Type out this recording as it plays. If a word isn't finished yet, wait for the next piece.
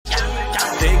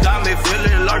got me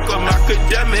feeling like I'm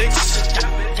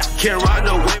Akademiks. Can't ride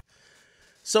no way.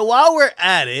 So while we're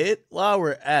at it,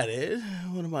 what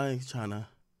am I trying to?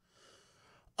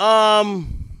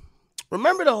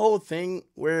 Remember the whole thing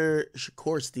where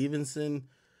Shakur Stevenson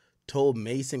told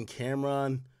Mason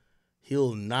Cameron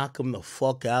he'll knock him the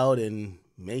fuck out, and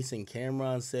Mason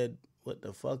Cameron said, "What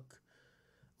the fuck?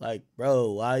 Like,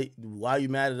 bro, why you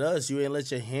mad at us? You ain't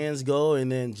let your hands go."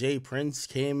 And then Jay Prince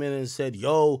came in and said,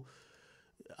 "Yo,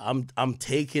 I'm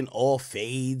taking all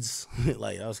fades."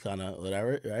 Like, that was kind of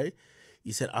whatever, right?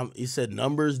 He said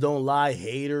numbers don't lie,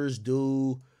 haters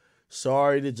do.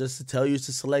 Sorry to tell you it's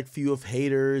a select few of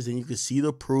haters, and you can see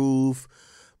the proof.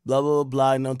 Blah, blah,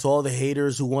 blah. And to all the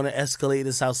haters who want to escalate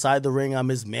this outside the ring, I'm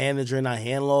his manager and I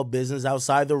handle all business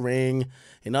outside the ring.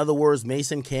 In other words,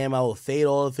 Mason Cam, I will fade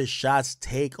all of his shots,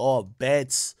 take all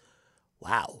bets.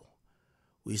 Wow.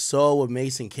 We saw what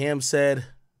Mason Cam said.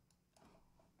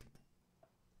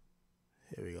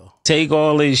 Here we go. Take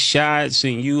all his shots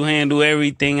and you handle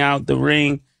everything out the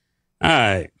ring. All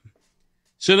right.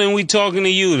 So then we talking to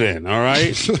you then, all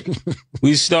right?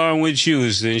 We starting with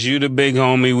you. Since you the big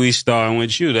homie, we starting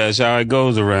with you. That's how it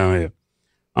goes around here.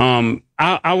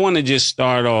 I want to just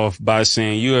start off by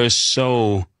saying you are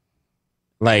so,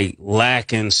 like,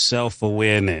 lacking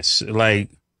self-awareness. Like,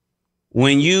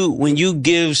 when you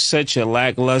give such a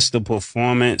lackluster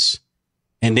performance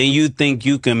and then you think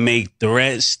you can make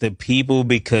threats to people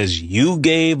because you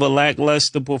gave a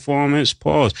lackluster performance,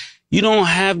 pause. You don't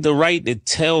have the right to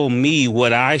tell me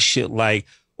what I should like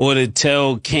or to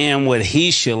tell Cam what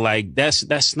he should like.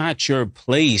 That's not your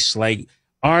place. Like,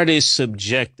 art is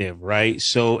subjective, right?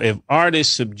 So if art is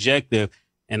subjective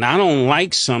and I don't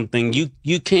like something,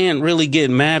 you can't really get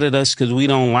mad at us because we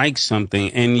don't like something.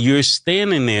 And you're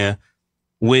standing there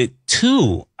with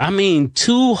two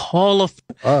Hall of...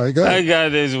 All right, go ahead. I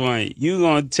got this one. You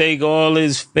gonna take all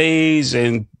his fades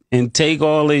and take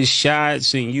all his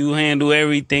shots and you handle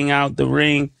everything out the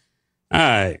ring. All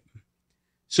right.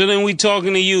 So then we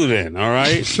talking to you then, all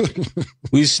right?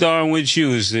 We starting with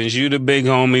you. Since you the big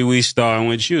homie, we starting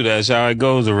with you. That's how it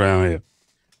goes around here.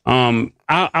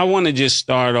 I want to just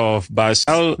start off by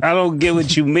saying, I don't get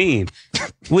what you mean.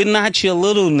 We're not your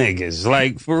little niggas.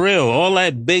 Like, for real, all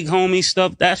that big homie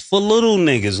stuff, that's for little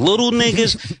niggas. Little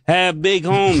niggas have big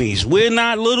homies. We're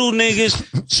not little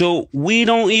niggas, so we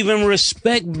don't even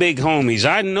respect big homies.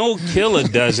 I know Killer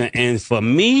doesn't, and for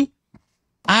me,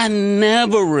 I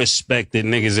never respected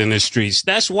niggas in the streets.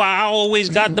 That's why I always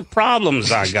got the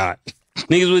problems I got.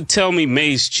 Niggas would tell me,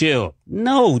 Mace, chill.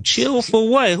 No, chill for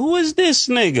what? Who is this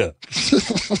nigga?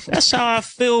 That's how I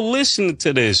feel listening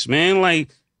to this, man. Like,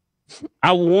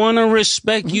 I want to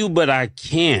respect you, but I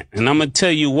can't. And I'm going to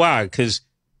tell you why. Because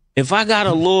if I got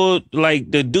a little,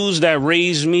 like the dudes that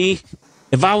raised me,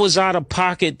 if I was out of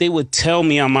pocket, they would tell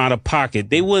me I'm out of pocket.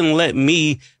 They wouldn't let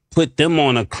me put them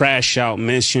on a crash out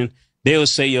mission. They would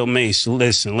say, yo, Mace,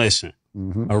 listen.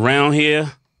 Around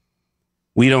here,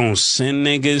 we don't send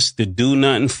niggas to do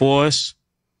nothing for us.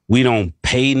 We don't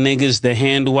pay niggas to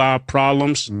handle our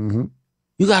problems. Mm-hmm.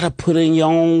 You got to put in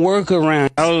your own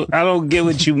workaround. I don't get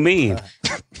what you mean.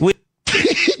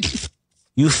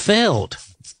 You failed.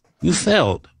 I'm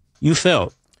telling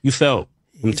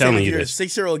you this. You're a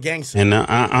 6-year-old gangster. And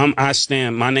I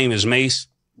stand, my name is Mace.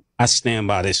 I stand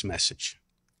by this message.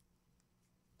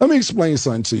 Let me explain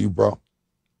something to you, bro.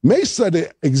 Mace said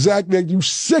it exactly like you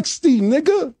 60,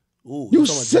 nigga. Ooh, you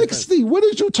 60. What are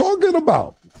you talking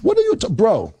about? What are you,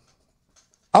 bro?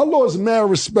 I lost mad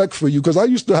respect for you because I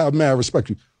used to have mad respect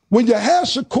for you. When you had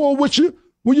Shakur with you,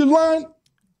 when you line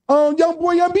Young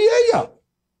Boy NBA up,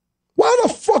 why the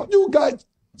fuck you got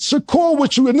Shakur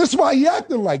with you? And this is why he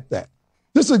acting like that.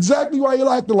 This is exactly why he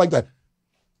acting like that.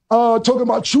 Talking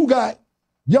about you got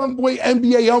Young Boy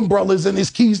NBA umbrellas and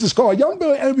his keys to his car. Young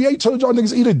Boy NBA told y'all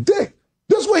niggas eat a dick.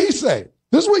 This is what he said.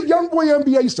 This is what Young Boy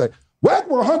NBA said. Wack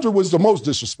 100 was the most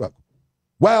disrespectful.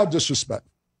 Wild disrespect.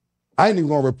 I ain't even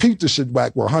gonna repeat the shit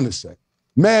Wack 100 said.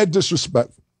 Mad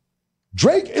disrespectful.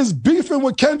 Drake is beefing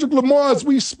with Kendrick Lamar as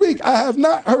we speak. I have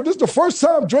not heard this. The first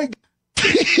time Drake.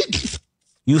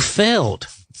 You failed.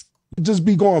 Just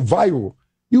be going viral.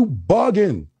 You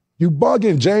bugging. You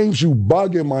bugging, James. You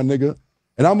bugging, my nigga.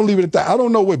 And I'm gonna leave it at that. I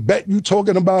don't know what bet you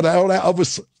talking about, all that other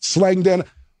slang then.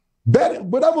 Bet it.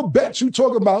 Whatever bet you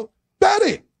talking about, bet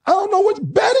it. I don't know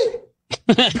what bet it.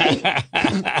 Bet it.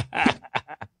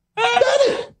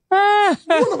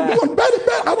 You want to bet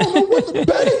it? I don't know what to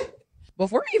bet it.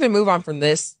 Before we even move on from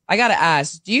this, I got to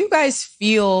ask, do you guys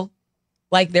feel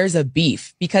like there's a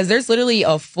beef? Because there's literally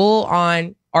a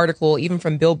full-on article, even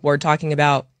from Billboard, talking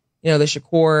about, the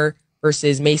Shakur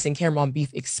versus Mason Cameron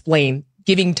beef explained,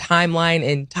 giving timeline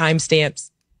and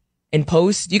timestamps. in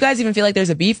post? Do you guys even feel like there's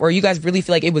a beef, or you guys really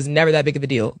feel like it was never that big of a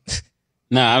deal?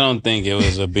 No, I don't think it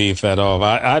was a beef at all.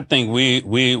 I think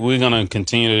we're gonna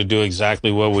continue to do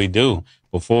exactly what we do.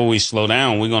 Before we slow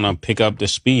down, we're gonna pick up the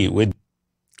speed.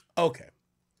 Okay.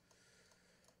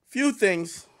 Few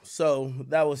things. So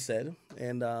that was said,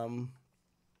 and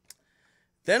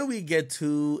then we get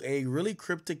to a really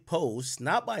cryptic post,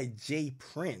 not by Jay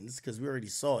Prince, because we already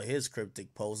saw his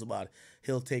cryptic post about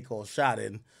he'll take all shot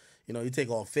and you take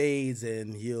all fades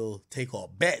and he'll take all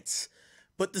bets.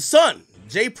 But the son,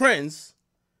 Jay Prince,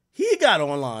 he got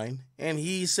online and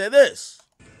he said this.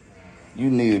 You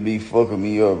need to be fucking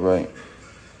me up, right?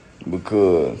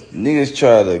 Because niggas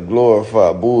try to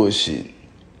glorify bullshit.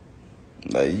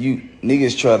 Like you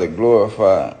niggas try to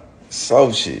glorify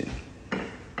soft shit.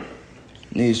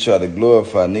 Niggas try to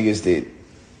glorify niggas that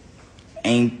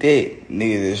ain't that.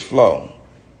 Niggas that's flawed.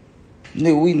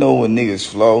 Nigga, we know when niggas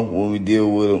flaw when we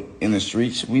deal with them in the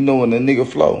streets. We know when a nigga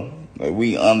flaw. Like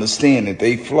we understand that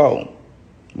they flaw.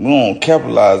 We don't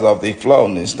capitalize off their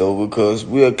flawness though, because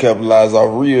we'll capitalize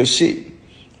off real shit.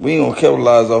 We ain't gonna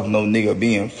capitalize off no nigga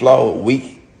being flawed,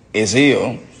 weak as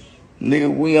hell.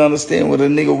 Nigga, we understand what a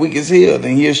nigga weak as hell.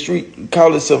 Then he a street,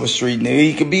 call himself a street nigga.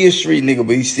 He could be a street nigga,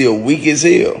 but he's still weak as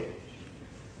hell.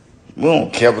 We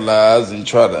don't capitalize and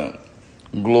try to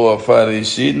glorify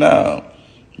this shit now.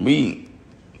 We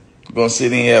gonna sit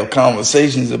there and have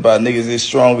conversations about niggas as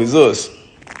strong as us.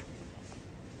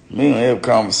 We don't have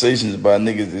conversations about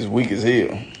niggas as weak as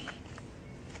hell.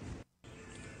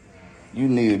 You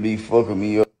need to be fucking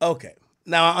me up. Okay.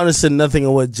 Now, I understood nothing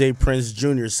of what Jay Prince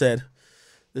Jr. said.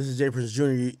 This is Jay Prince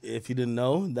Jr., if you didn't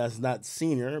know. That's not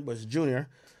senior, but it's junior.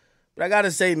 But I got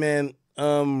to say, man,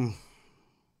 I've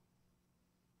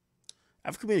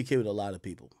communicated with a lot of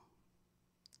people.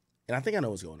 And I think I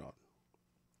know what's going on.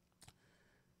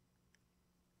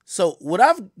 So what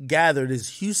I've gathered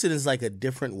is Houston is like a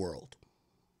different world.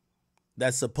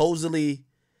 That supposedly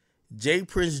Jay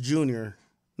Prince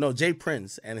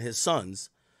and his sons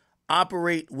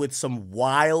operate with some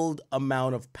wild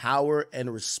amount of power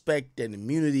and respect and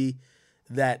immunity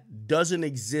that doesn't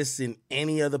exist in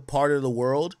any other part of the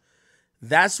world.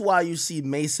 That's why you see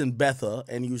Mason Betha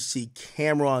and you see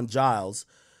Cameron Giles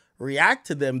react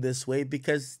to them this way,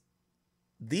 because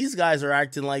these guys are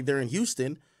acting like they're in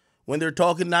Houston when they're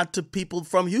talking not to people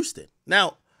from Houston.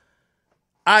 Now,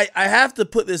 I have to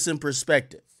put this in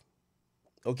perspective,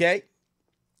 okay?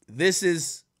 This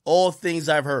is all things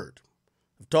I've heard.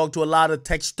 I've talked to a lot of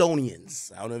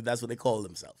Textonians. I don't know if that's what they call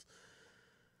themselves.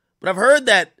 But I've heard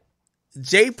that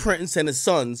Jay Prince and his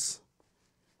sons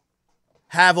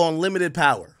have unlimited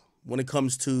power when it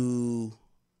comes to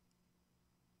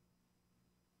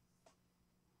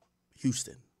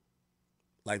Houston.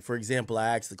 Like, for example,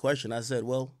 I asked the question. I said,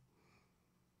 well,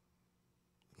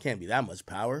 can't be that much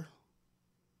power.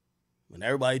 When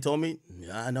everybody told me,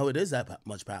 yeah, I know it is that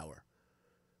much power.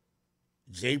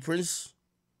 Jay Prince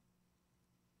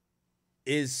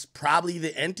is probably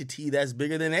the entity that's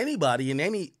bigger than anybody in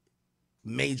any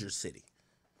major city.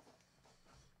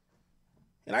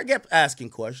 And I kept asking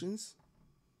questions.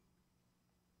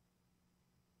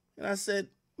 And I said,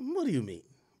 what do you mean?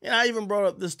 And I even brought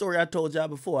up the story I told y'all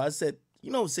before. I said,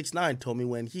 6ix9ine told me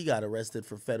when he got arrested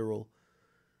for federal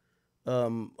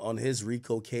on his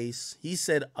RICO case, he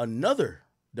said another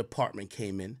department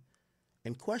came in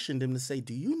and questioned him to say,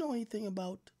 do you know anything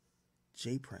about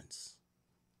Jay Prince?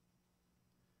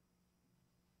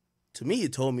 To me,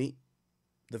 it told me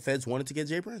the feds wanted to get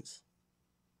Jay Prince.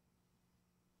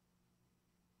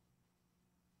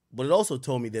 But it also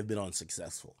told me they've been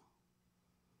unsuccessful.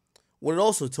 What it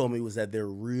also told me was that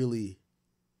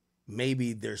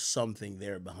maybe there's something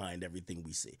there behind everything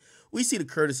we see. We see the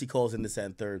courtesy calls in this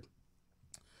and third.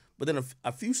 But then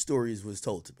a few stories was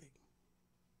told to me.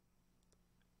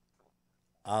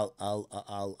 I'll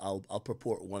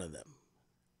purport one of them.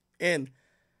 And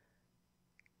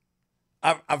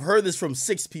I've heard this from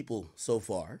 6 people so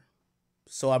far,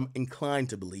 so I'm inclined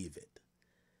to believe it.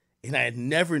 And I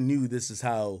never knew this is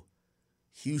how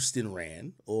Houston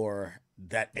ran, or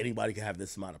that anybody could have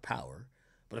this amount of power,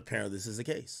 but apparently this is the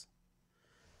case.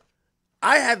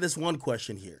 I had this one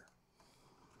question here.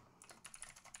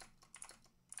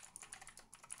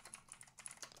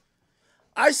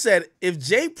 I said, if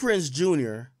Jay Prince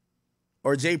Jr.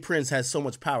 or Jay Prince has so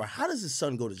much power, how does his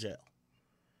son go to jail?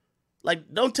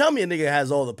 Like, don't tell me a nigga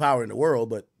has all the power in the world,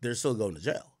 but they're still going to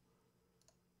jail.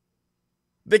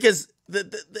 Because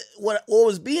what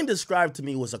was being described to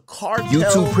me was a cartel.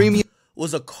 YouTube Premium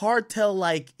was a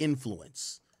cartel-like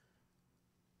influence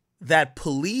that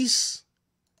police,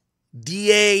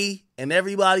 DA, and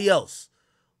everybody else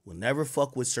will never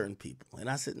fuck with certain people. And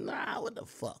I said, nah, what the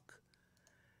fuck?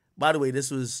 By the way, this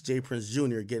was Jay Prince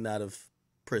Jr. getting out of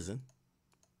prison.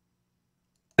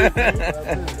 Dude,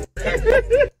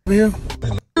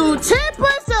 tip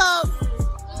us up.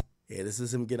 Yeah, this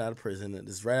is him getting out of prison.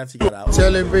 This is right after he got out.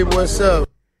 Tell everybody what's up.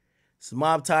 Some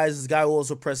mob ties. This guy who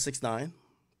also pressed 6ix9ine.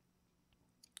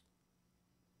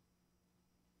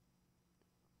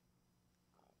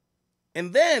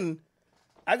 And then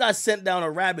I got sent down a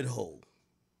rabbit hole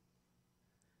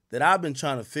that I've been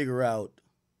trying to figure out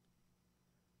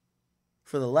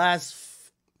for the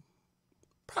last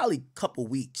probably couple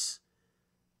weeks.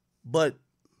 But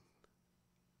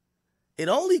it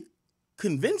only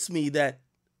convinced me that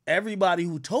everybody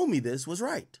who told me this was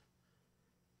right.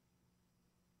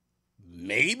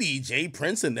 Maybe Jay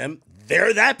Prince and them,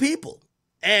 they're that people.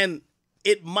 And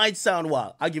it might sound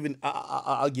wild.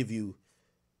 I'll give you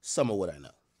some of what I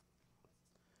know.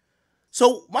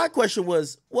 So my question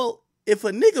was, well, if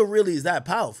a nigga really is that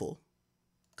powerful,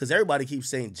 because everybody keeps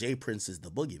saying Jay Prince is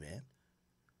the boogeyman,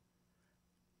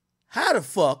 how the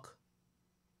fuck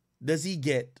does he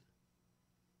get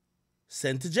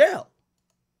sent to jail?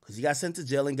 Because he got sent to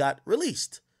jail and got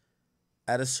released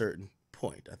at a certain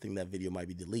point. I think that video might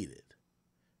be deleted.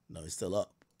 No, it's still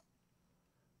up.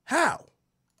 How?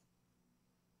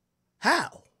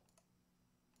 How?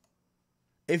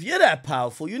 If you're that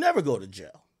powerful, you never go to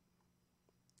jail.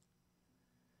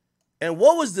 And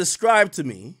what was described to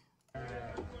me,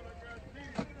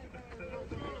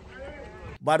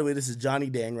 by the way, this is Johnny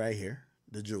Dang right here,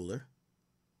 the jeweler.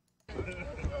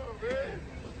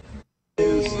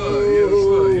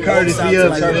 Courtesy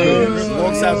of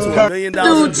walks out to $1 million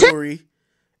in jewelry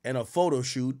and a photo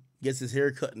shoot, gets his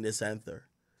hair cut in this and third.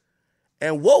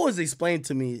 And what was explained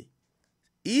to me,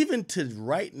 even to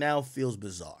right now, feels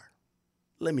bizarre.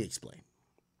 Let me explain.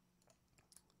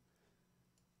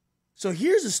 So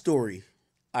here's a story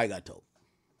I got told.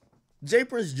 Jay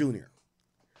Prince Jr.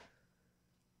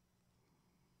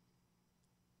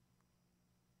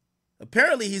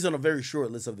 Apparently, he's on a very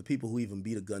short list of the people who even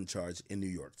beat a gun charge in New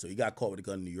York. So he got caught with a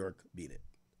gun in New York, beat it,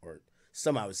 or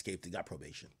somehow escaped and got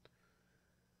probation.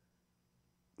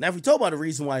 Now, if we talk about the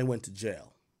reason why he went to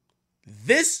jail,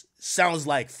 this sounds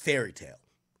like fairy tale.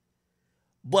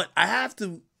 But I have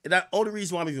to, and the only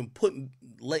reason why I'm even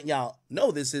letting y'all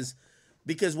know this is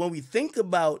because when we think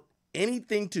about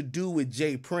anything to do with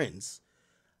Jay Prince,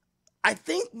 I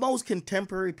think most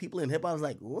contemporary people in hip hop is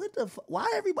like, what the fuck? Why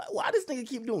does nigga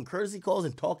keep doing courtesy calls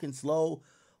and talking slow?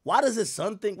 Why does his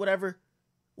son think whatever?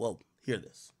 Well, hear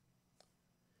this.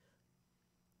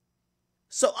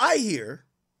 So I hear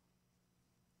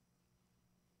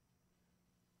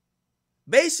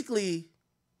basically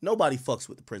nobody fucks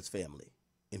with the Prince family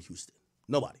in Houston.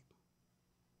 Nobody.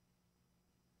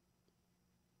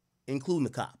 Including the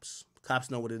cops. The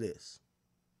cops know what it is.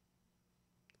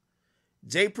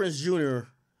 Jay Prince Jr.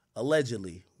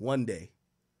 allegedly one day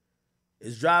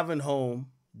is driving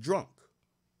home drunk.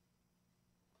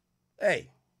 Hey,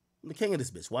 I'm the king of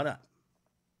this bitch. Why not?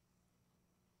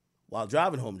 While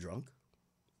driving home drunk,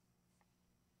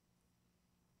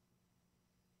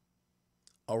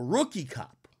 a rookie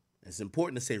cop, it's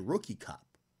important to say rookie cop,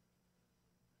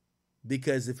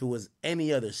 because if it was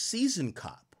any other seasoned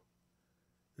cop,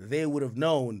 they would have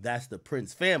known that's the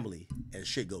Prince family and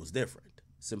shit goes different.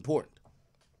 It's important.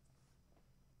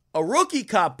 A rookie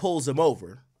cop pulls him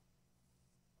over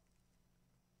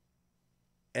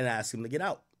and asks him to get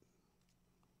out.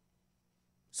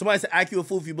 Somebody said, act you a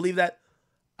fool if you believe that.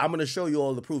 I'm going to show you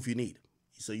all the proof you need.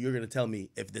 So you're going to tell me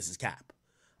if this is cap.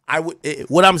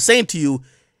 What I'm saying to you,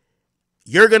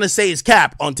 you're going to say it's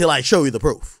cap until I show you the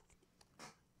proof.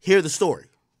 Hear the story.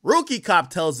 Rookie cop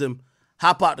tells him,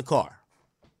 hop out the car.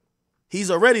 He's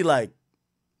already like,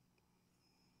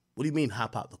 what do you mean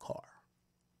hop out the car?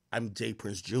 I'm Jay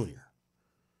Prince Jr.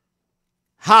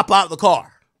 Hop out the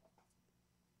car.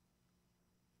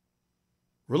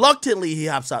 Reluctantly, he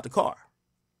hops out the car.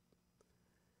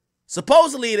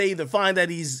 Supposedly, they either find that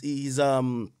he's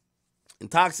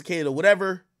intoxicated or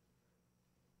whatever.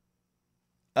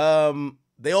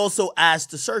 They also ask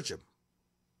to search him.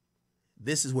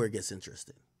 This is where it gets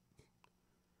interesting.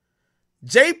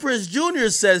 Jay Prince Jr.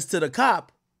 says to the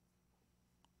cop,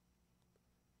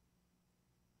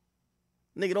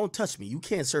 nigga, don't touch me. You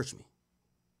can't search me.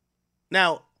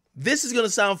 Now, this is going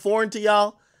to sound foreign to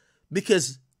y'all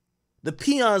because the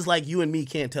peons like you and me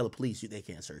can't tell the police they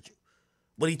can't search you.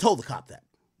 But he told the cop that.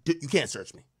 You can't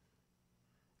search me.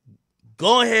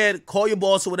 Go ahead, call your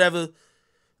boss or whatever.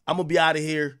 I'm going to be out of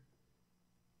here.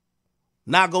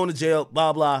 Not going to jail,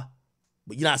 blah, blah.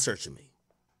 But you're not searching me.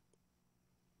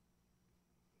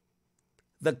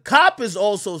 The cop is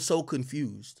also so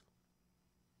confused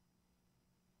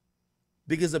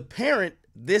Because a parent,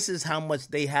 this is how much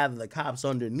they have the cops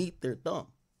underneath their thumb.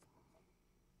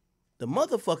 The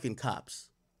motherfucking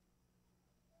cops.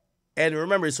 And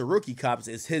remember, it's a rookie cops.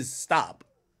 It's his stop.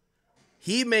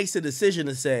 He makes a decision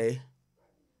to say,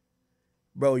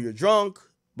 bro, you're drunk,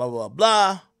 blah, blah,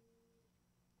 blah.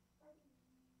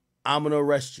 I'm going to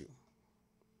arrest you.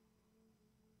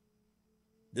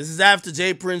 This is after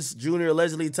Jay Prince Jr.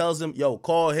 allegedly tells him, yo,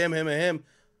 call him, and him.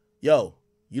 Yo,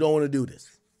 you don't want to do this.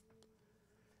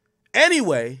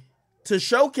 Anyway, to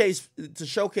showcase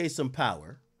some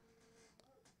power.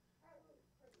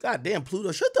 God damn,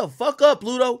 Pluto. Shut the fuck up,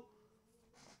 Pluto.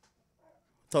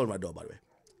 Told my door, by the way.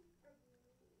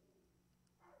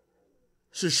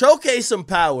 To showcase some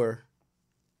power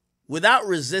without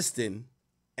resisting,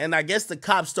 and I guess the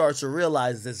cop starts to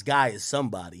realize this guy is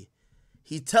somebody.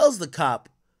 He tells the cop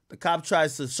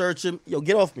tries to search him. Yo,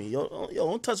 get off me. Yo,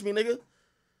 don't touch me, nigga.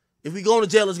 If we go to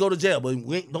jail, let's go to jail. But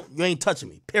you ain't touching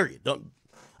me, period.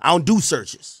 I don't do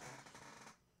searches.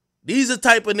 These are the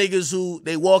type of niggas who,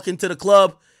 they walk into the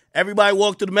club, everybody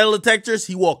walk through the metal detectors,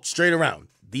 he walked straight around.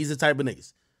 These are the type of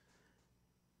niggas.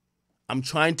 I'm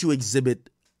trying to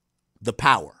exhibit the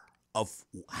power of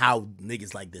how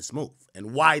niggas like this move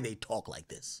and why they talk like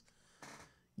this.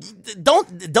 Don't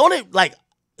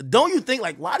you think,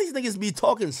 like, why these niggas be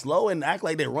talking slow and act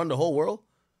like they run the whole world?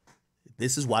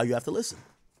 This is why you have to listen.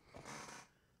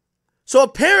 So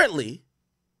apparently,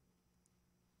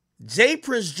 Jay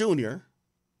Prince Jr.,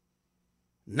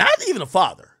 not even the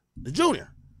father, the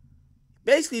junior,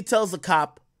 basically tells the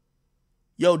cop,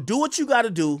 yo, do what you got to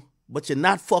do, but you're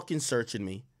not fucking searching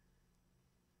me.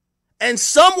 And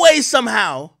some way,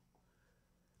 somehow,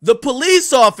 the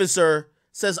police officer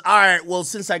says, all right, well,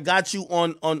 since I got you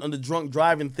on the drunk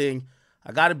driving thing,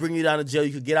 I got to bring you down to jail.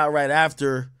 You could get out right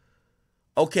after.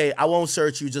 Okay, I won't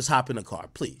search you. Just hop in the car,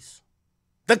 please.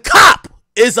 The cop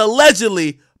is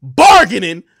allegedly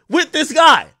bargaining with this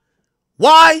guy.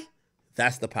 Why?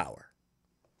 That's the power.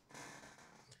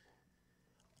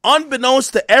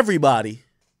 Unbeknownst to everybody,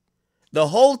 the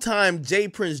whole time Jay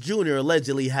Prince Jr.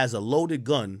 allegedly has a loaded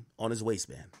gun on his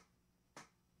waistband.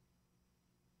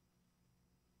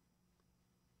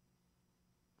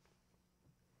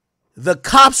 The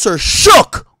cops are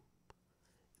shook.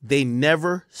 They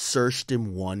never searched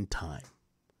him one time.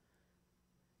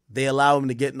 They allow him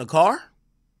to get in the car.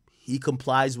 He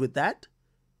complies with that.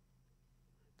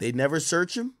 They never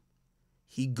search him.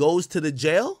 He goes to the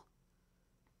jail.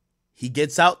 He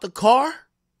gets out the car.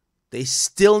 They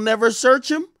still never search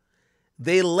him.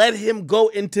 They let him go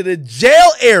into the jail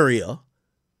area.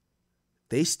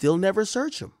 They still never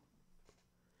search him.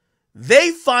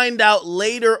 They find out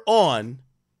later on,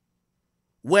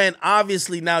 when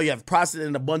obviously now you have prostitute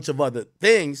and a bunch of other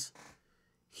things,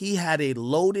 he had a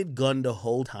loaded gun the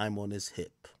whole time on his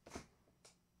hip.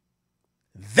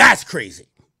 That's crazy.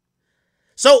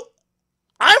 So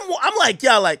I'm like,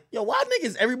 yo, why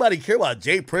niggas everybody care about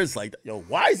Jay Prince like that? Yo,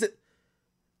 why is it?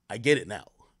 I get it now.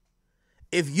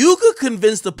 If you could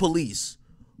convince the police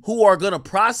who are going to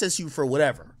process you for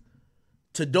whatever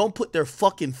to don't put their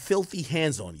fucking filthy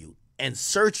hands on you and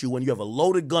search you when you have a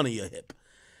loaded gun in your hip,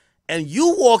 and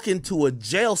you walk into a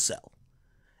jail cell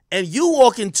and you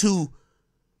walk into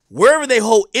wherever they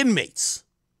hold inmates,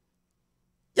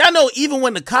 y'all know even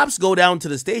when the cops go down to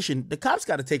the station, the cops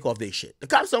got to take off their shit. The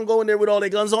cops don't go in there with all their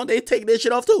guns on. They take their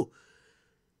shit off too.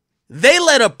 They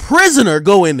let a prisoner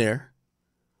go in there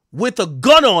with a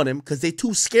gun on him because they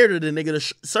too scared of the nigga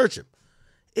to search him.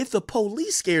 If the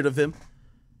police scared of him,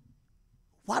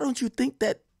 why don't you think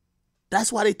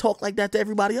that's why they talk like that to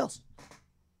everybody else?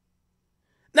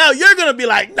 Now you're going to be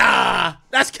like, nah,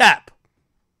 that's cap.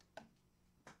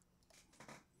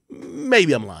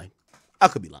 Maybe I'm lying. I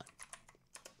could be lying.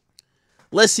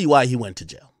 Let's see why he went to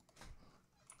jail.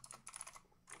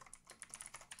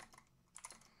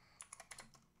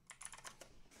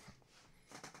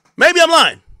 Maybe I'm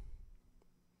lying.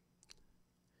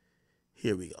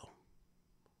 Here we go.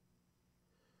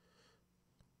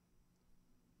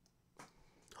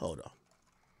 Hold on.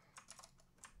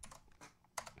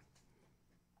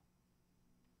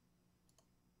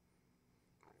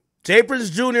 Jay Prince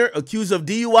Jr. accused of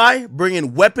DUI,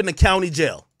 bringing weapon to county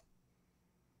jail.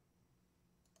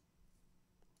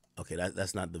 Okay,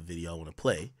 that's not the video I want to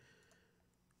play.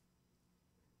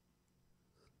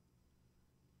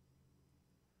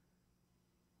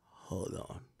 Hold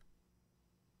on.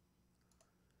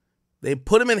 They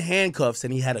put him in handcuffs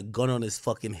and he had a gun on his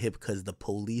fucking hip because the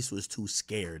police was too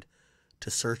scared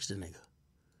to search the nigga.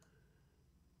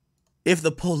 If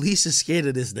the police is scared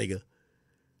of this nigga,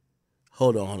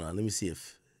 hold on. Let me see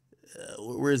if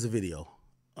where's the video?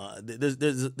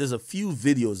 There's a few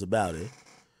videos about it.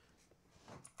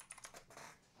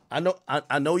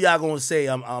 I know y'all gonna say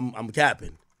I'm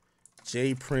capping.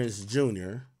 J. Prince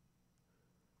Jr.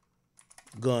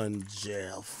 gun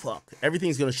jail. Fuck.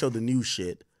 Everything's gonna show the new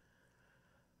shit.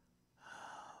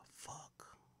 Fuck.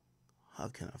 How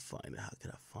can I find it? How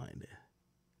can I find it?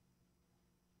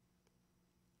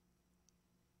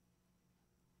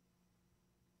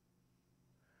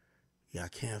 Yeah, I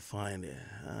can't find it.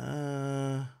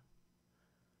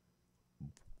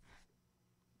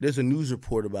 There's a news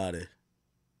report about it.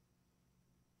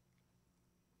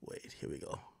 Wait, here we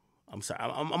go. I'm sorry.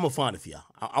 I'm gonna find it for y'all.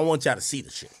 I want y'all to see the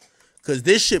shit. Because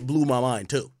this shit blew my mind,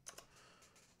 too.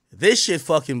 This shit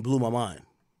fucking blew my mind.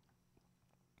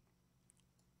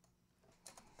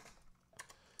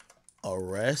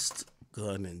 Arrest,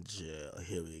 gun in jail.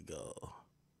 Here we go.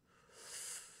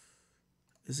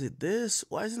 Is it this?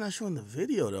 Why is it not showing the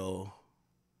video, though?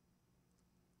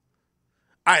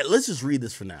 All right, let's just read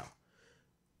this for now.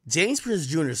 James Prince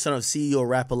Jr., son of CEO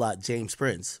Rap-A-Lot James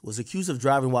Prince, was accused of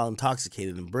driving while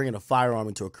intoxicated and bringing a firearm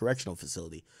into a correctional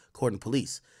facility, according to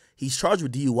police. He's charged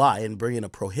with DUI and bringing a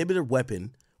prohibited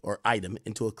weapon or item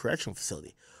into a correctional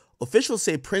facility. Officials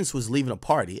say Prince was leaving a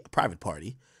private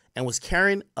party, and was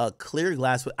carrying a clear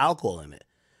glass with alcohol in it.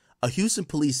 A Houston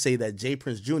police say that J.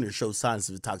 Prince Jr. showed signs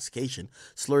of intoxication,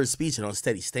 slurred speech, and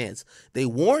unsteady stance. They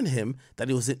warned him that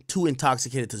he was too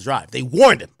intoxicated to drive. They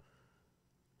warned him.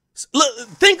 Look,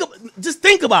 just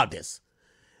think about this.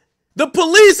 The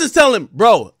police is telling him,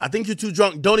 bro, I think you're too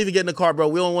drunk. Don't even get in the car, bro.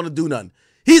 We don't want to do nothing.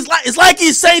 It's like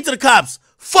he's saying to the cops,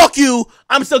 fuck you,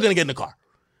 I'm still going to get in the car.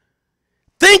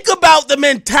 Think about the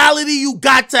mentality you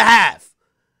got to have.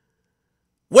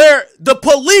 Where the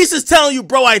police is telling you,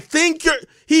 bro, I think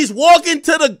he's walking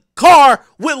to the car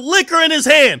with liquor in his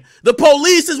hand. The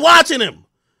police is watching him.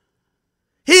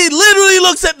 He literally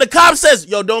looks at the cop, says,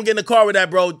 yo, don't get in the car with that,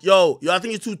 bro. Yo, I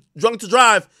think you're too drunk to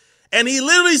drive. And he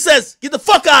literally says, get the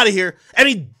fuck out of here. And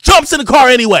he jumps in the car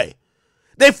anyway.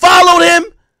 They followed him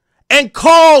and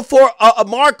called for a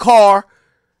marked car.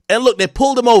 And look, they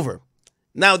pulled him over.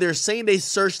 Now, they're saying they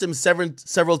searched him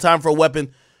several times for a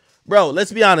weapon. Bro,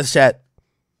 let's be honest, chat.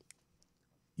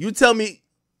 You tell me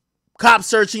cops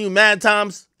searching you mad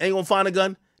times ain't gonna find a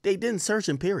gun? They didn't search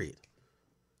him, period.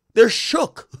 They're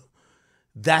shook.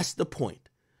 That's the point.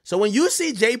 So when you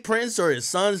see Jay Prince or his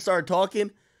son start talking,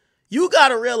 you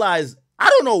gotta realize, I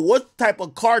don't know what type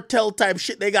of cartel type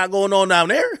shit they got going on down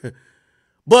there.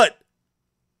 But,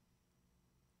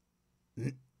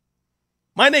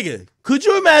 my nigga, could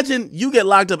you imagine you get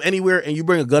locked up anywhere and you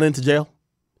bring a gun into jail?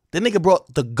 The nigga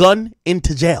brought the gun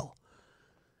into jail.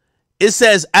 It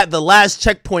says at the last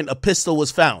checkpoint, a pistol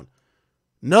was found.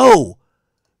 No,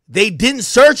 they didn't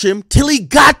search him till he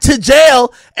got to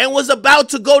jail and was about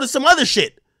to go to some other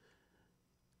shit.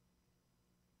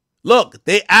 Look,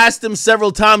 they asked him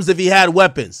several times if he had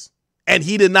weapons, and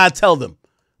he did not tell them.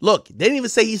 Look, they didn't even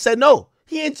say he said no.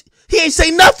 He ain't say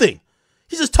nothing.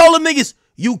 He just told them niggas,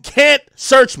 you can't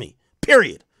search me,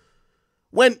 period.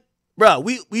 When, bro,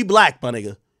 we black, my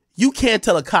nigga. You can't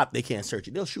tell a cop they can't search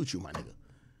you. They'll shoot you, my nigga.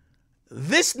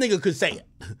 This nigga could say it.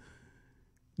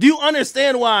 Do you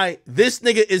understand why this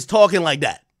nigga is talking like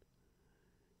that?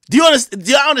 Do you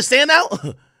understand now?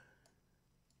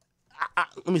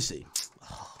 Let me see.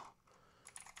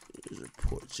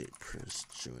 Report J. Prince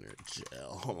Jr.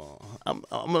 jail. Hold on.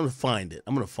 I'm gonna find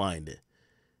it.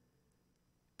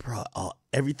 Bro,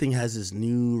 everything has this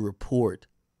new report.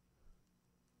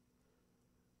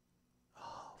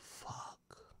 Oh,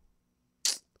 fuck.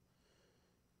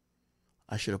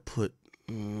 I should have put...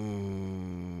 hold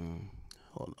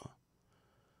on.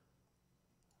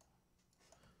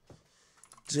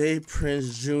 J.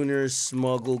 Prince Jr.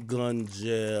 smuggle gun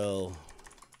jail.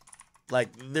 Like,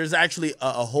 there's actually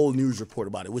a whole news report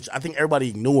about it, which I think everybody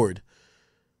ignored.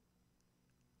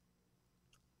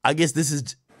 I guess this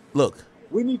is... Look.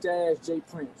 We need to ask J.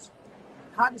 Prince,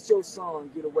 how did your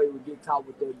son get away with getting caught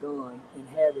with that gun in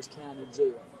Harris County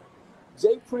jail?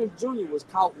 J. Prince Jr. was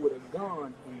caught with a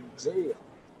gun in jail.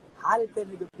 How did that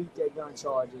nigga beat that gun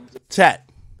charge in jail? Chat.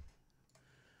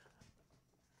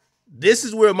 This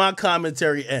is where my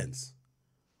commentary ends.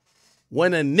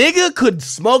 When a nigga could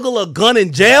smuggle a gun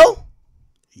in jail,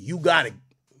 you got it.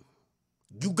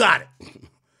 You got it.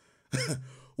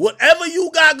 Whatever you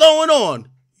got going on,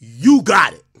 you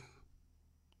got it.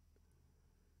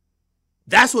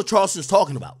 That's what Charleston's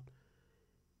talking about.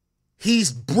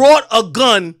 He's brought a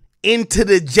gun into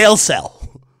the jail cell.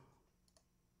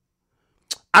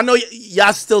 I know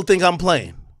y'all still think I'm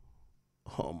playing.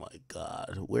 Oh my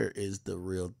God. Where is the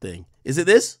real thing? Is it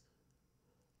this?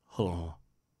 Hold on.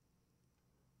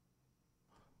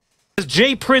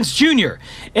 Jay Prince Jr.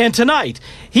 And tonight,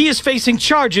 he is facing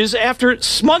charges after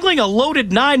smuggling a loaded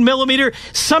 9mm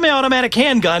semi-automatic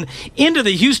handgun into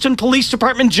the Houston Police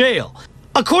Department jail.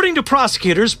 According to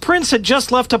prosecutors, Prince had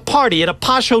just left a party at a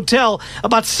posh hotel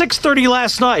about 6:30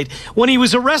 last night when he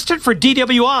was arrested for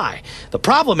DWI. The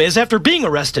problem is, after being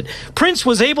arrested, Prince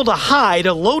was able to hide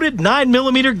a loaded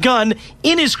 9mm gun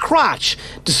in his crotch,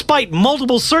 despite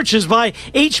multiple searches by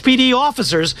HPD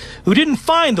officers who didn't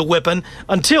find the weapon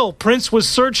until Prince was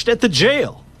searched at the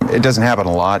jail. It doesn't happen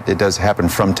a lot. It does happen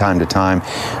from time to time,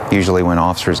 usually when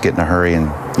officers get in a hurry and,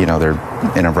 they're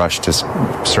in a rush to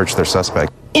search their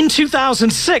suspect. In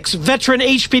 2006, veteran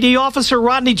HPD officer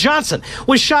Rodney Johnson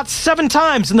was shot 7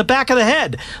 times in the back of the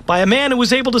head by a man who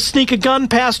was able to sneak a gun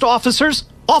past officers.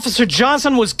 Officer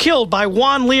Johnson was killed by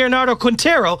Juan Leonardo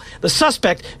Quintero, the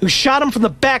suspect who shot him from the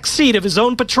back seat of his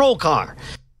own patrol car.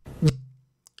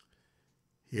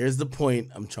 Here's the point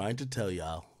I'm trying to tell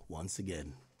y'all once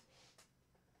again.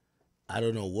 I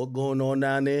don't know what's going on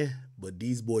down there, but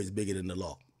these boys bigger than the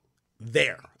law.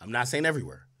 There. I'm not saying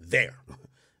everywhere. There.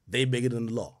 They bigger than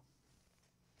the law.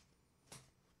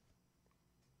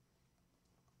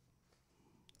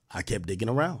 I kept digging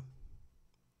around.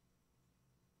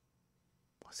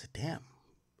 I said, damn,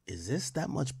 is this that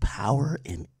much power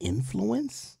and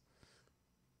influence?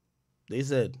 They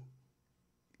said,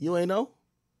 you ain't know?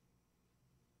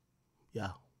 Yeah.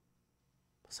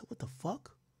 I said, what the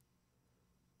fuck?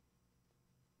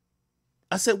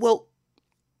 I said, well,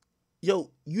 yo,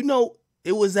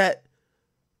 it was that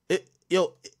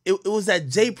it was that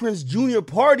Jay Prince Jr.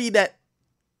 party that,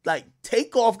 like,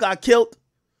 Takeoff got killed.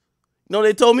 You know what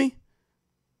they told me?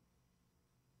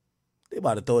 They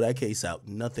about to throw that case out.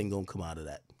 Nothing gonna come out of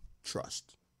that.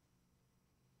 Trust.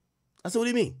 I said, what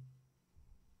do you mean?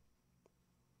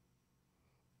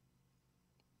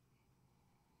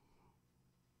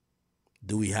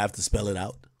 Do we have to spell it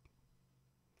out?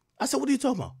 I said, what are you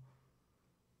talking about?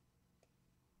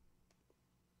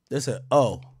 They said,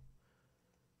 oh,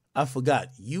 I forgot.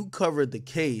 You covered the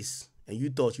case and you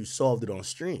thought you solved it on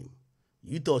stream.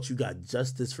 You thought you got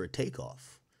justice for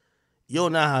Takeoff. You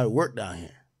don't know how it worked down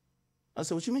here. I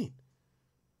said, what you mean?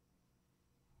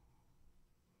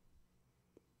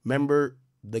 Remember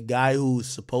the guy who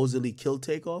supposedly killed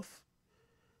Takeoff?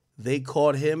 They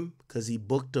caught him because he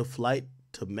booked a flight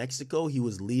to Mexico. He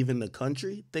was leaving the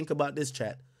country. Think about this,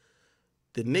 chat.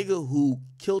 The nigga who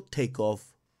killed Takeoff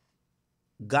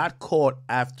got caught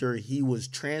after he was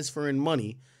transferring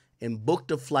money and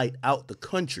booked a flight out the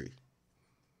country.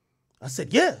 I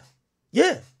said, yeah,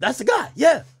 that's the guy,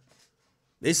 yeah.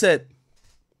 They said,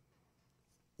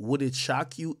 would it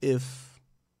shock you if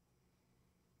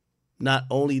not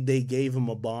only they gave him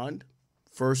a bond,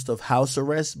 first of house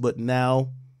arrest, but now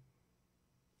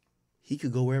he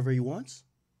could go wherever he wants?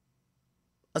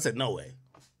 I said, no way.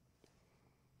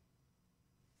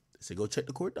 They said, go check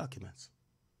the court documents.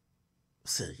 I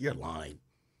said, you're lying.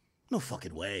 No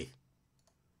fucking way.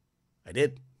 I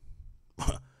did.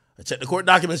 I checked the court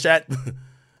documents, chat.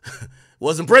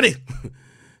 Wasn't pretty.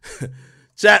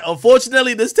 Chat,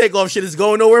 unfortunately, this Takeoff shit is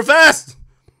going nowhere fast.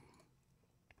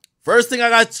 First thing I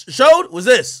got showed was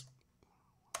this.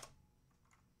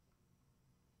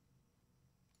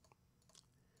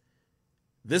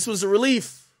 This was a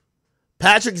relief.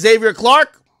 Patrick Xavier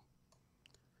Clark.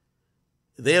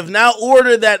 They have now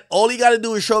ordered that all he got to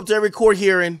do is show up to every court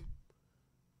hearing.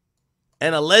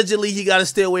 And allegedly, he got to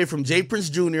stay away from Jay Prince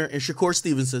Jr. and Shakur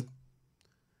Stevenson.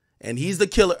 And he's the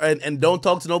killer. And don't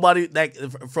talk to nobody that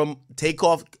from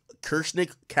Takeoff,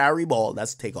 Kirshnick, Carrie Ball.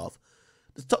 That's Takeoff.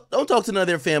 Don't talk to none of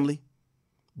their family.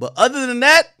 But other than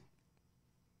that,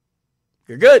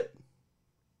 you're good.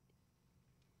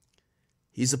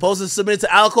 He's supposed to submit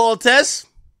to alcohol tests.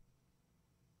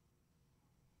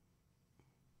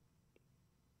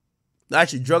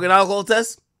 Actually, drug and alcohol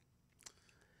tests.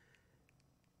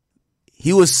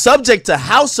 He was subject to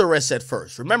house arrest at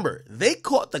first. Remember, they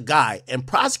caught the guy and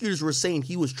prosecutors were saying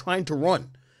he was trying to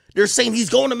run. They're saying he's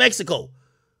going to Mexico.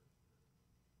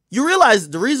 You realize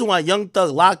the reason why Young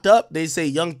Thug locked up, they say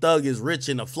Young Thug is rich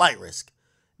and a flight risk.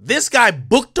 This guy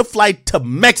booked a flight to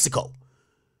Mexico.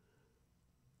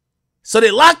 So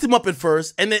they locked him up at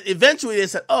first, and then eventually they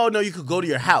said, oh, no, you could go to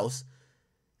your house.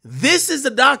 This is a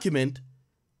document.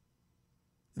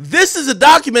 This is a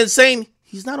document saying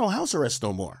he's not on house arrest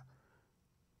no more.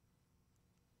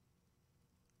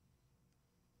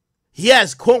 He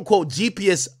has, quote unquote,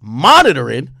 GPS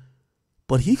monitoring,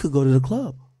 but he could go to the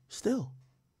club still.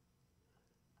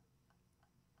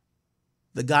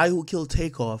 The guy who killed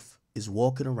Takeoff is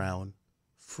walking around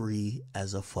free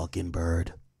as a fucking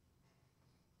bird.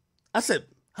 I said,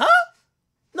 huh?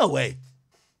 No way.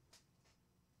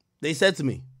 They said to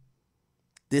me,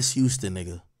 this Houston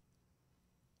nigga,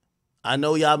 I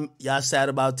know y'all sad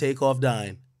about Takeoff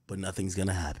dying, but nothing's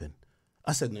gonna happen.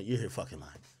 I said, no, you're here fucking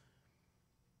lying.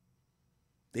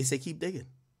 They say keep digging.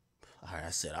 All right,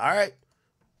 I said, all right.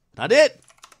 I did.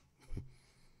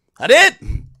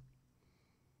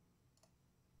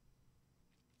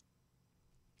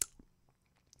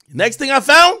 Next thing I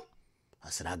found, I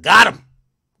said, I got him.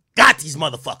 Got these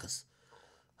motherfuckers.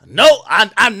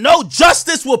 I know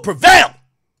justice will prevail.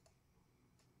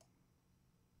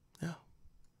 Yeah.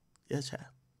 Yes, Chad.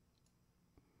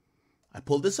 I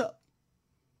pulled this up.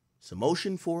 It's a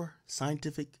motion for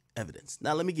scientific evidence.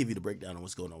 Now, let me give you the breakdown on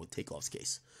what's going on with Takeoff's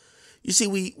case. You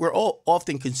see, we're all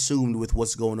often consumed with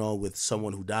what's going on with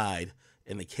someone who died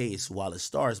in the case while it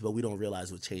starts, but we don't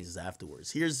realize what changes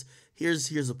afterwards. Here's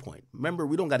the point. Remember,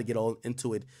 we don't got to get all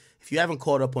into it. If you haven't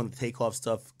caught up on the Takeoff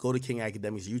stuff, go to King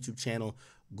Akademiks YouTube channel,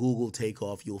 Google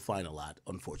Takeoff. You'll find a lot,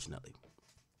 unfortunately.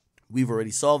 We've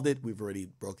already solved it. We've already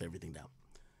broke everything down.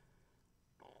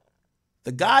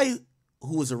 The guy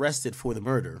who was arrested for the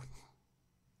murder,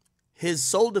 his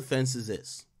sole defense is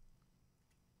this.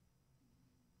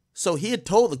 So he had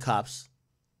told the cops,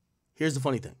 here's the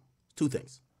funny thing, two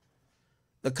things.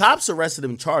 The cops arrested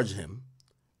him and charged him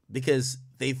because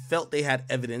they felt they had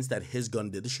evidence that his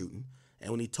gun did the shooting. And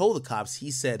when he told the cops,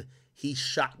 he said he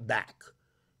shot back.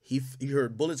 He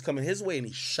heard bullets coming his way and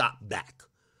he shot back.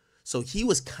 So he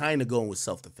was kind of going with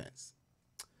self-defense.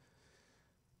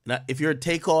 Now, if you're a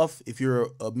Takeoff, if you're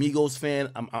a Migos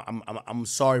fan, I'm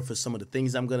sorry for some of the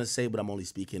things I'm going to say, but I'm only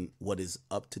speaking what is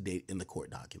up to date in the court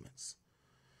documents.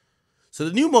 So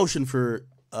the new motion for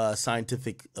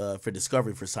for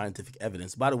discovery for scientific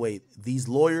evidence. By the way, these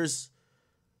lawyers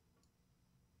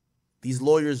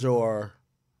are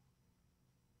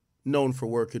known for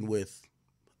working with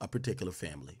a particular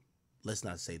family. Let's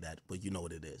not say that, but you know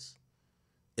what it is.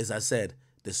 As I said,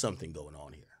 there's something going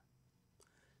on here.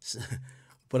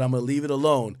 But I'm going to leave it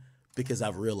alone because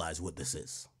I've realized what this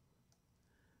is.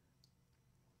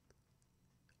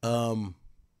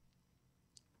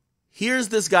 Here's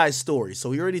this guy's story.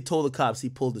 So he already told the cops he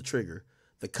pulled the trigger.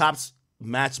 The cops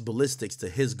matched ballistics to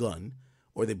his gun,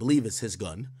 or they believe it's his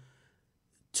gun,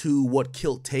 to what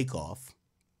killed Takeoff.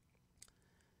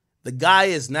 The guy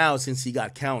is now, since he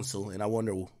got counsel, and I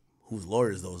wonder whose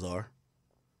lawyers those are,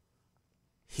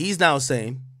 he's now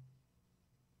saying,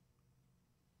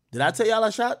 did I tell y'all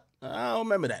I shot? I don't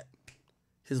remember that.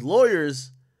 His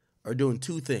lawyers are doing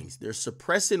two things. They're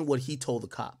suppressing what he told the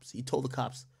cops. He told the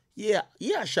cops, yeah,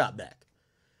 I shot back.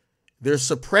 They're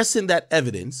suppressing that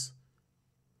evidence,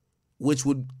 which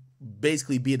would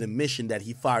basically be an admission that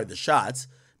he fired the shots,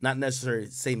 not necessarily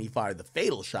saying he fired the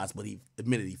fatal shots, but he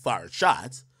admitted he fired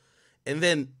shots. And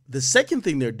then the second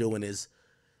thing they're doing is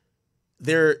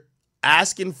they're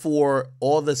asking for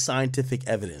all the scientific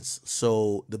evidence.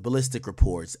 So the ballistic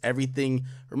reports, everything.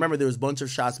 Remember, there was a bunch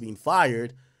of shots being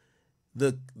fired.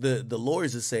 The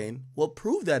lawyers are saying, well,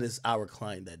 prove that it's our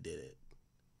client that did it.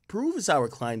 Prove it's our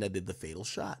client that did the fatal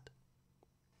shot.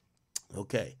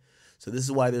 Okay, so this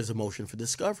is why there's a motion for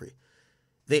discovery.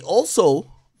 They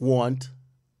also want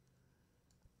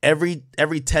every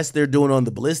test they're doing on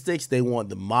the ballistics. They want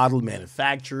the model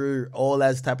manufacturer, all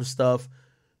that type of stuff.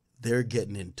 They're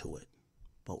getting into it.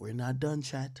 But we're not done,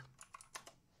 chat.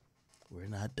 We're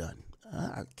not done.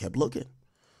 I kept looking.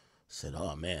 Said,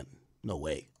 oh, man, no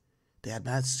way. They had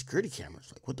bad security cameras.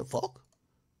 Like, what the fuck?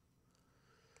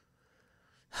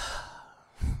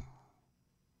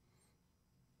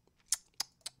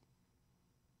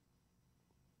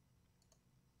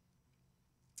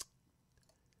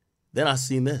 Then I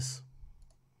seen this.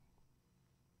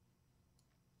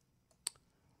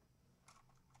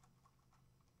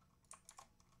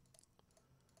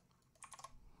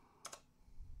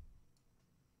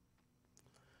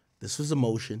 This was a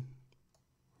motion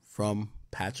from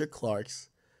Patrick Clark's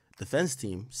defense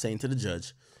team saying to the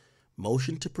judge,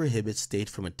 motion to prohibit state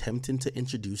from attempting to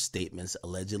introduce statements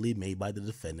allegedly made by the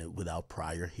defendant without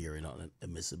prior hearing on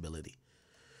admissibility.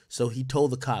 So he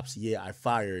told the cops, yeah, I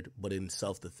fired, but in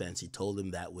self-defense. He told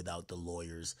them that without the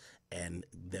lawyers and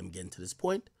them getting to this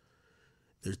point.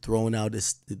 They're throwing out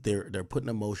this, they're putting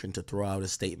a motion to throw out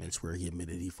his statements where he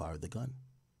admitted he fired the gun.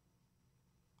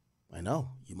 I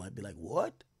know. You might be like,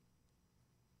 what?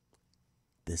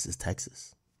 This is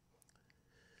Texas.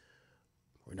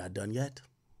 We're not done yet.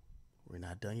 We're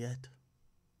not done yet.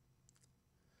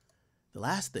 The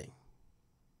last thing.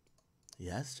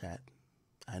 Yes, chat.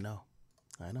 I know.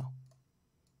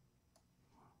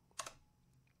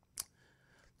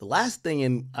 The last thing,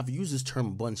 and I've used this term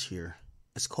a bunch here,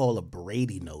 it's called a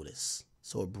Brady notice.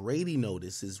 So a Brady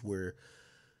notice is where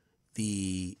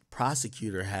the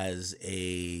prosecutor has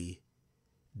a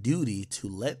duty to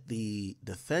let the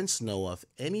defense know of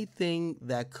anything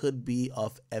that could be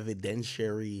of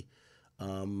evidentiary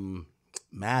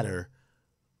matter,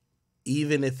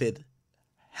 even if it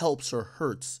helps or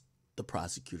hurts the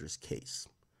prosecutor's case.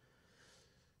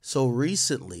 So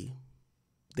recently,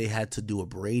 they had to do a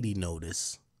Brady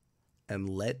notice and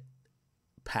let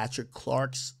Patrick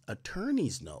Clark's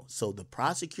attorneys know. So the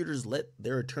prosecutors let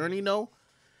their attorney know.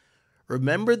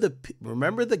 Remember the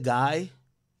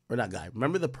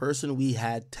person we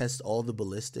had test all the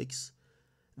ballistics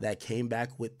that came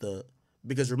back with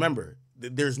because remember,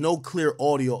 there's no clear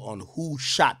audio on who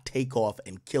shot Takeoff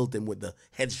and killed him with the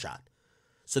headshot.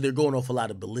 So they're going off a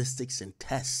lot of ballistics and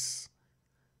tests.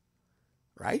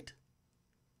 Right?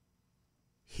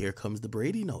 Here comes the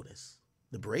Brady notice.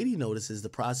 The Brady notice is the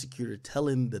prosecutor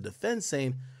telling the defense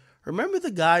saying, remember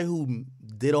the guy who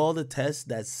did all the tests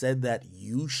that said that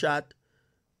you shot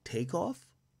Takeoff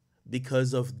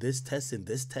because of this test and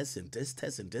this test and this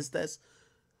test and this test?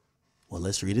 Well,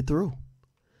 let's read it through.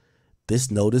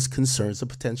 This notice concerns a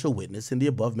potential witness in the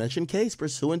above mentioned case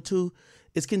pursuant to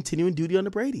its continuing duty under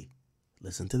Brady.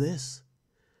 Listen to this.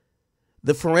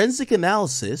 The forensic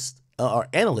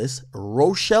analyst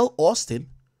Rochelle Austin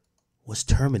was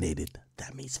terminated.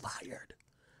 That means fired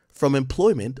from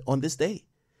employment on this day.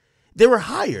 They were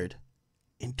hired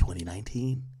in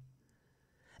 2019.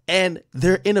 And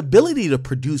their inability to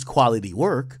produce quality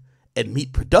work and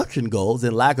meet production goals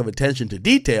and lack of attention to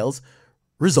details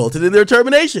resulted in their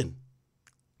termination.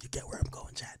 You get where I'm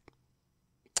going, Chad.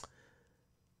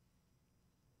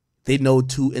 They know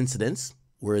 2 incidents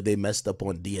where they messed up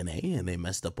on DNA and they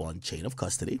messed up on chain of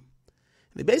custody.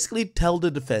 They basically tell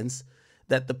the defense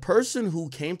that the person who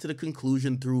came to the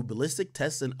conclusion through ballistic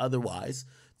tests and otherwise,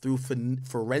 through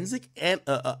forensic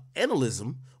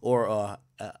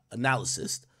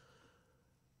analysis,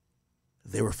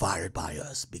 they were fired by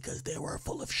us because they were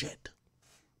full of shit.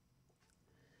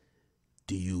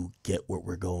 Do you get where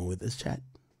we're going with this, chat?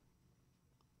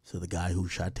 So the guy who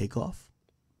shot Takeoff,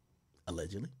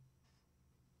 allegedly,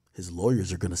 his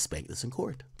lawyers are going to spank this in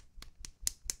court.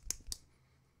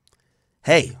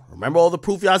 Hey, remember all the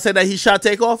proof y'all said that he shot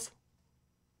Takeoff?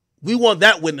 We want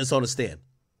that witness on the stand.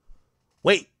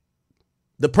 Wait,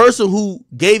 the person who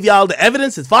gave y'all the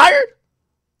evidence is fired?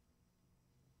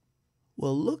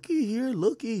 Well, looky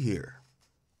here.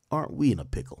 Aren't we in a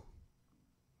pickle?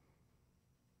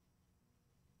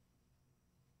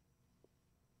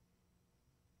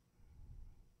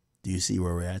 Do you see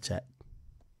where we're at, chat?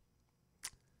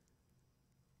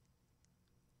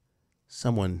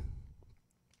 Someone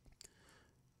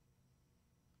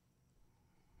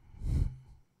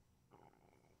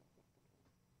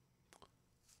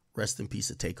rest in peace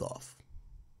of Takeoff,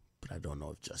 but I don't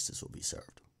know if justice will be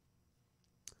served.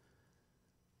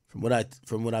 From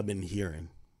what I've been hearing,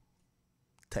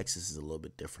 Texas is a little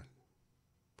bit different.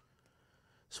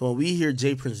 So when we hear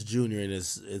J. Prince Jr. and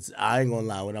it's I ain't gonna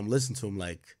lie, when I'm listening to him,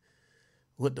 like,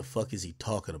 what the fuck is he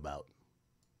talking about?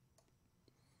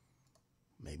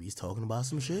 Maybe he's talking about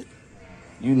some shit.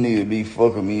 You niggas be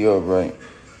fucking me up, right?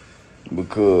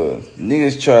 Because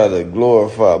niggas try to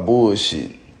glorify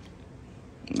bullshit.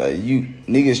 Like, you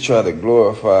niggas try to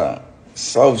glorify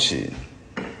soft shit.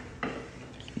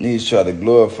 Niggas try to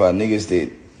glorify niggas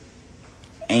that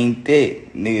ain't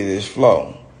that. Niggas that's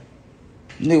flawed.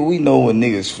 Nigga, we know when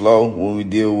niggas flaw when we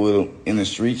deal with them in the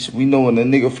streets. We know when a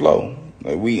nigga flaw.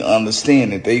 Like, we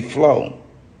understand that they flaw.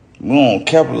 We don't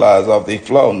capitalize off their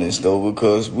flawness, though,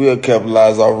 because we'll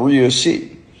capitalize off real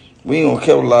shit. We ain't gonna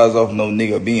capitalize off no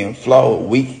nigga being flawed,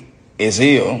 weak as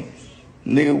hell.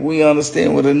 Nigga, we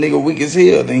understand when a nigga weak as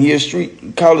hell, then he a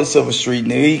street, call himself a street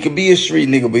nigga. He could be a street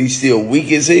nigga, but he's still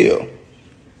weak as hell.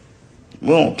 We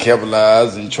don't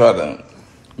capitalize and try to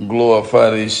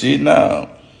glorify this shit. Now,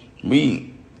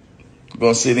 we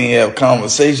gonna sit here and have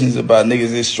conversations about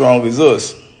niggas as strong as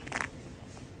us.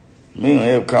 We don't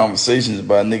have conversations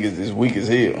about niggas as weak as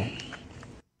hell.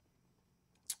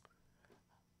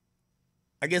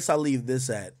 I guess I'll leave this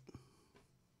at,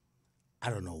 I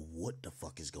don't know what the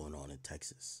fuck is going on in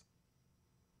Texas.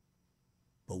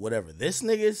 But whatever this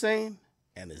nigga is saying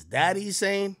and his daddy's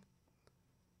saying,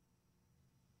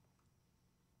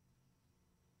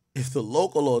 if the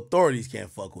local authorities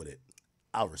can't fuck with it,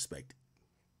 I'll respect it.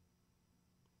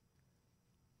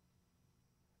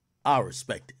 I'll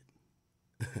respect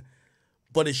it.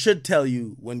 But it should tell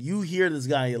you, when you hear this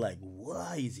guy, you're like,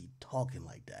 why is he talking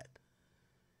like that?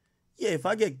 Yeah, if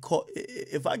I get caught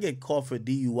for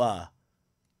DUI,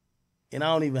 and I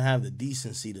don't even have the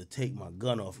decency to take my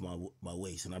gun off my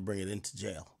waist and I bring it into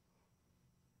jail.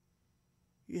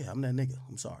 Yeah, I'm that nigga.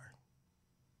 I'm sorry.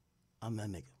 I'm that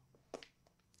nigga.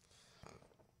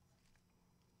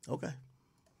 Okay.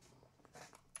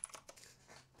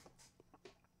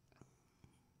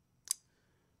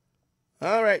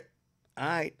 All right.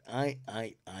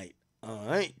 All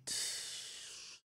right.